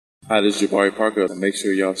Hi, this is Jabari Parker. Make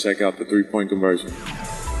sure y'all check out the three-point conversion.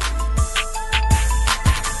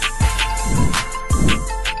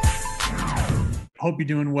 Hope you're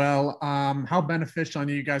doing well. How beneficial, I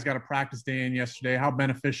know you guys got a practice day in yesterday. How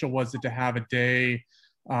beneficial was it to have a day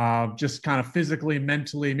just kind of physically,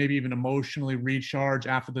 mentally, maybe even emotionally recharge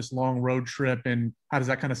after this long road trip? And how does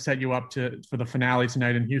that kind of set you up for the finale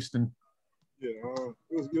tonight in Houston? Yeah,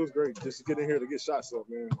 it was great just to get in here to get shots up,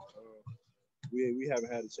 man. We haven't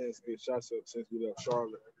had a chance to get shots up since we left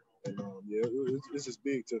Charlotte. And, it's just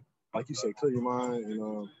big to, like you say, clear your mind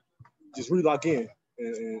and just really lock in.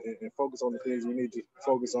 And focus on the things we need to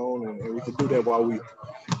focus on, and we can do that while we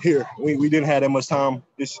here. We didn't have that much time.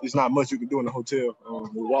 It's not much you can do in the hotel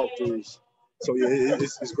with walkthroughs. So yeah,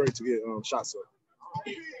 it's great to get shots up.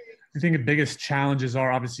 I think the biggest challenges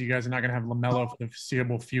are obviously you guys are not going to have LaMelo for the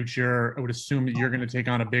foreseeable future. I would assume that you're going to take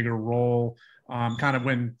on a bigger role. Kind of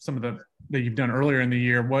when some of that you've done earlier in the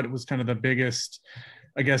year, what was kind of the biggest,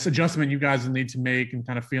 I guess, adjustment you guys will need to make and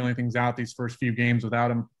kind of feeling things out these first few games without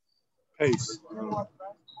him? Pace.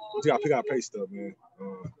 We got to pick our pace stuff, man.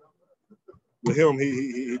 With him,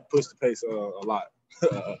 he pushed the pace a lot,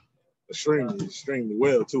 extremely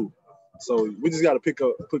well too. So we just got to pick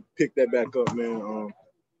that back up, man.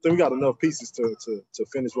 I think we got enough pieces to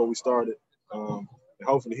finish what we started. And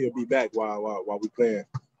hopefully he'll be back while we playing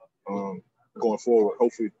going forward.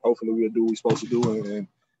 Hopefully we'll do what we're supposed to do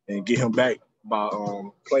and get him back by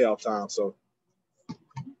playoff time. So we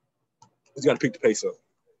just got to pick the pace up.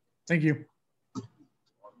 Thank you.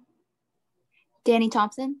 Danny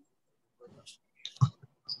Thompson.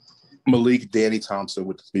 Malik, Danny Thompson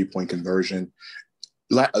with the three-point conversion.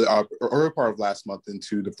 Early part of last month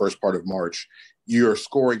into the first part of March, your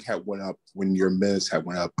scoring had went up when your minutes had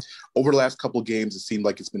went up. Over the last couple of games, it seemed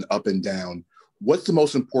like it's been up and down. What's the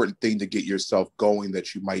most important thing to get yourself going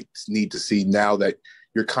that you might need to see now that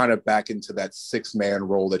you're kind of back into that six-man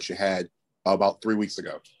role that you had about 3 weeks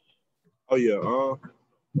ago? Oh, yeah.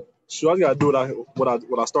 So I just gotta do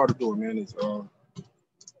what I started doing, man, is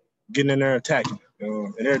getting in there and attacking,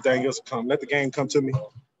 and everything else come. Let the game come to me.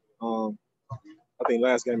 I think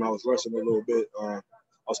last game I was rushing a little bit. I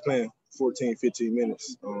was playing 14, 15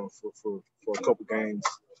 minutes for a couple games.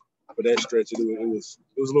 For that stretch, it was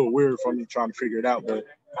a little weird for me trying to figure it out. But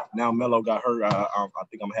now Melo got hurt. I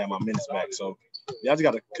think I'm gonna have my minutes back. So yeah, I just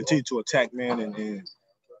gotta continue to attack, man,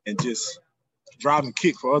 and just drive and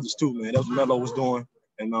kick for others too, man. That's what Melo was doing.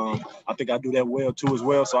 And I think I do that well, too, as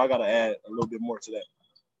well. So I got to add a little bit more to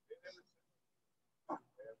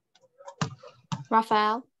that.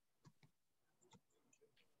 Raphael.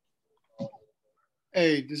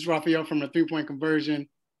 Hey, this is Raphael from the three-point conversion.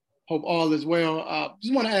 Hope all is well.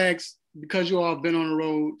 Just want to ask, because you all have been on the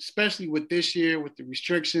road, especially with this year, with the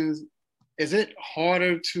restrictions, is it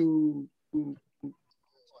harder to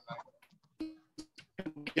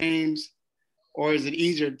games, or is it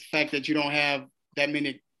easier the fact that you don't have that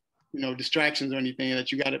many, distractions or anything,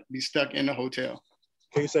 that you got to be stuck in the hotel?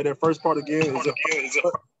 Can you say that first part again?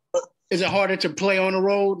 Is it harder to play on the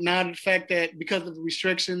road now, the fact that because of the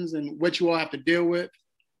restrictions and what you all have to deal with?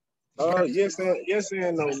 Yes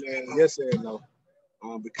and no, man. Yes and no.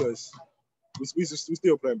 Because we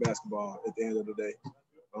still playing basketball at the end of the day.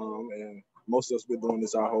 And most of us been doing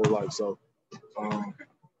this our whole life. So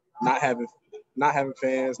not having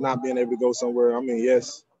fans, not being able to go somewhere. I mean,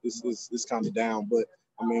 yes, it's kind of down, but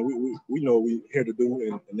I mean, we know what we're here to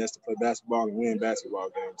do, and that's to play basketball and win basketball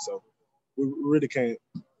games. So we really can't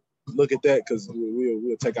look at that because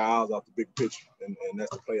we'll take our eyes off the big picture, and that's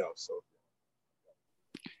the playoffs. So.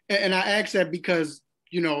 And I ask that because,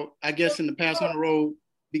 I guess in the past on the road,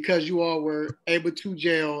 because you all were able to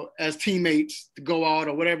gel as teammates to go out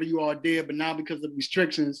or whatever you all did, but now because of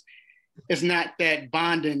restrictions, it's not that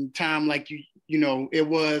bonding time like it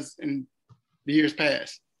was in the years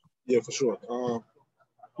past. Yeah, for sure.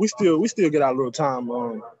 We still get our little time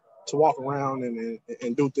to walk around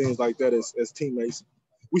and do things like that as teammates.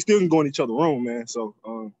 We still can go in each other's room, man. So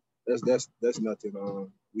that's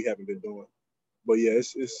nothing we haven't been doing. But yeah,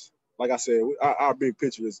 it's like I said, our big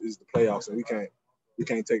picture is the playoffs, and we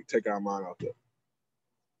can't take our mind off that.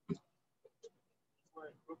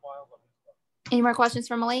 Any more questions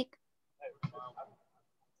for Malik?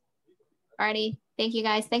 Alrighty. Thank you,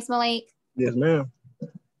 guys. Thanks, Malik. Yes, ma'am.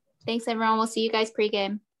 Thanks, everyone. We'll see you guys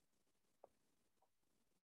pregame.